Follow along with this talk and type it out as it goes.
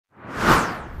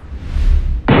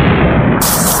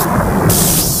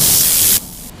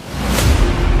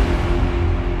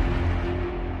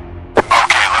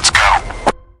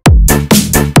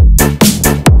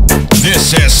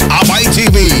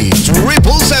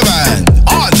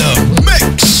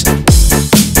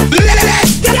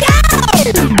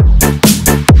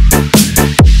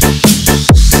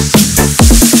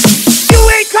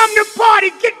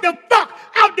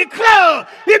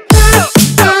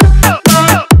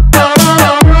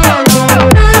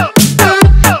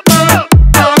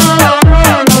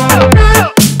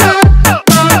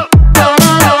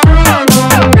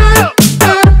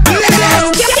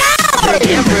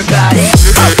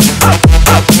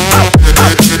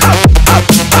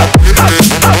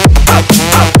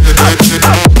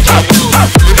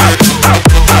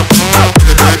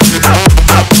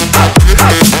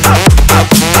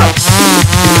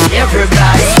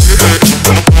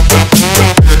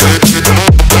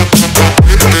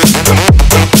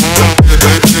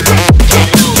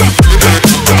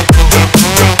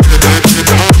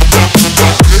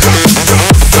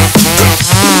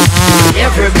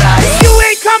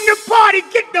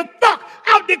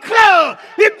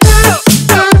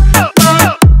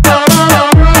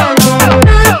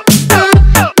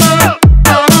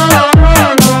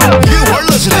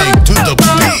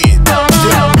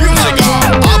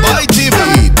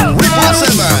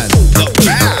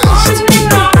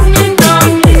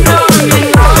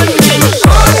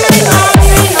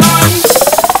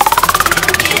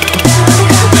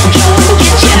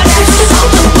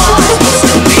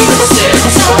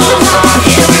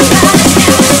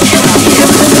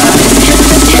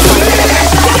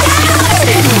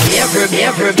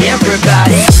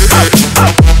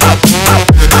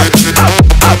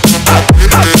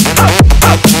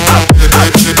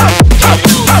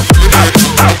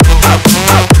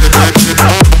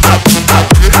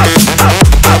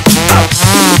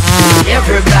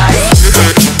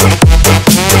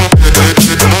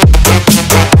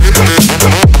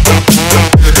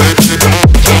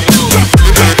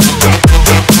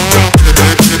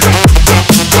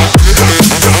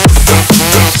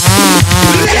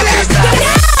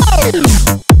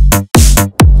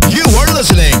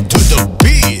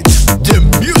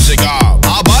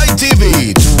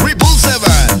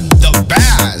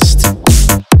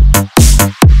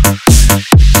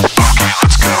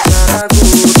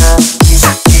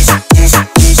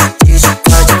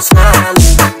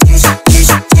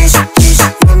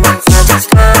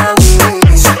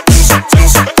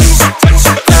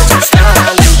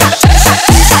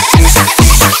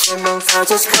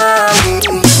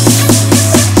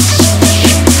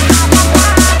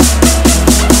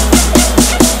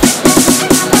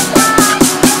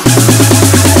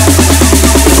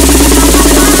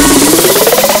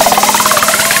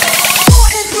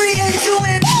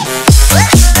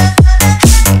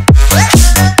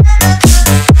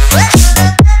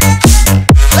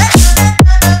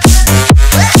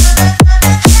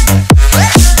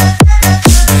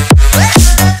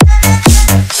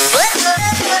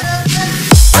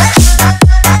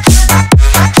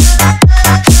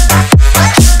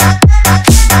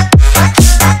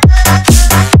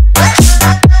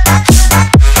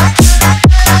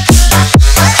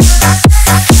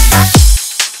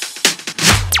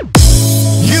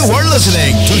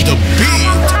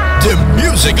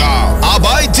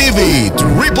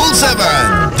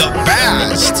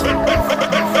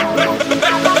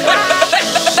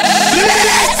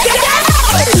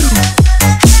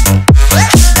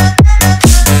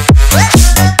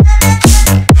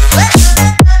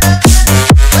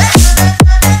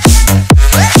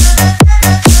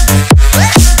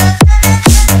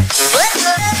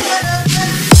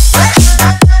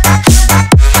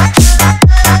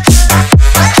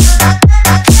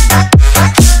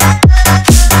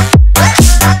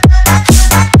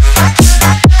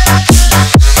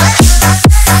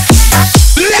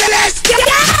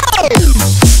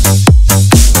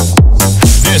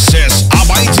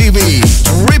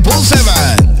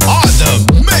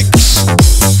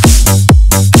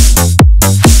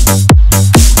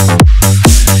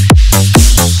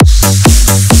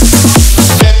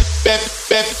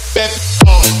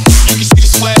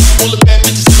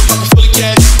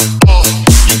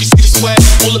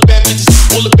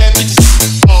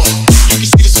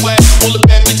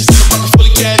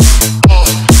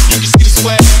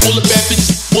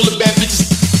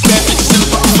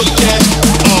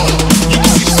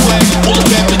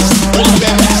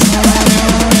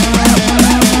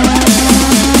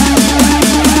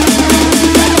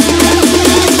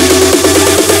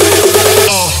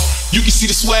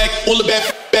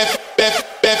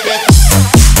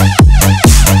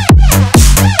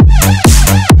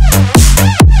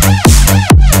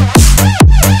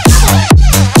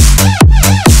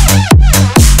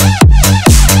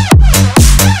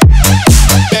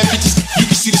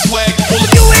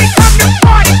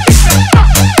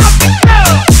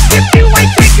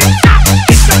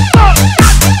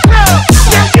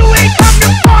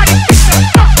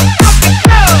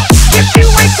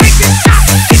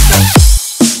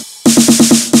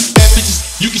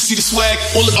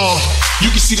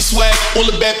All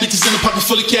the bad bitches in a pocket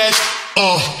full of cash.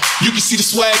 You can see the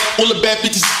swag. All the bad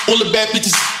bitches. All the bad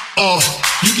bitches.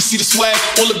 You can see the swag.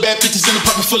 All the bad bitches in a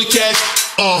pocket full of cash.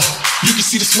 You can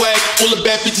see the swag. All the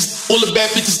bad bitches. All the bad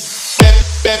bitches. Bad,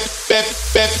 bad, bad,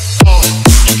 bad.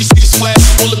 You can see the swag.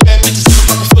 All the bad bitches in a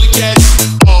pocket full of cash.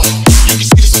 You can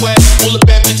see the swag. All the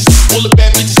bad bitches. All the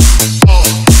bad bitches.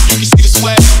 You can see the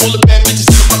swag. All the bad bitches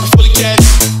in a pocket full of cash.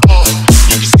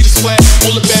 You can see the swag.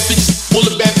 All the bad bitches. All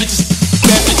the bad bitches.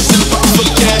 Bad bitches in a pocket full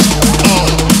of cash.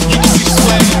 You can see the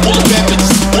swag. All the bad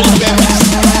bitches. All the bad bitches.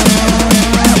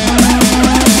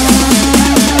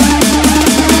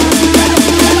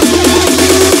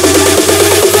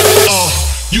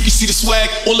 You can see the swag,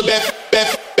 all the bad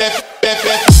bad.